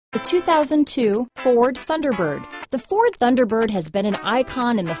The 2002 Ford Thunderbird. The Ford Thunderbird has been an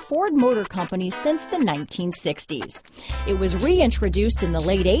icon in the Ford Motor Company since the 1960s. It was reintroduced in the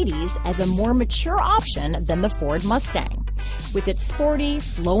late 80s as a more mature option than the Ford Mustang. With its sporty,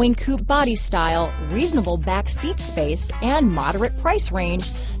 flowing coupe body style, reasonable back seat space, and moderate price range,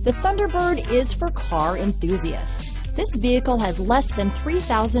 the Thunderbird is for car enthusiasts. This vehicle has less than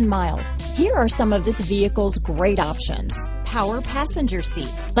 3,000 miles. Here are some of this vehicle's great options: power passenger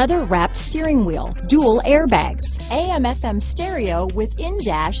seat, leather-wrapped steering wheel, dual airbags, AM/FM stereo with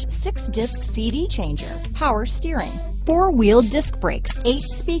in-dash 6-disc CD changer, power steering, 4-wheel disc brakes, 8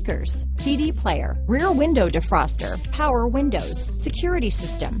 speakers, CD player, rear window defroster, power windows, security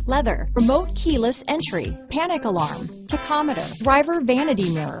system, leather, remote keyless entry, panic alarm, tachometer, driver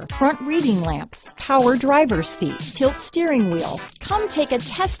vanity mirror, front reading lamps, power driver's seat, tilt steering wheel. Come take a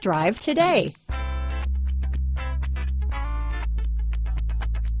test drive today.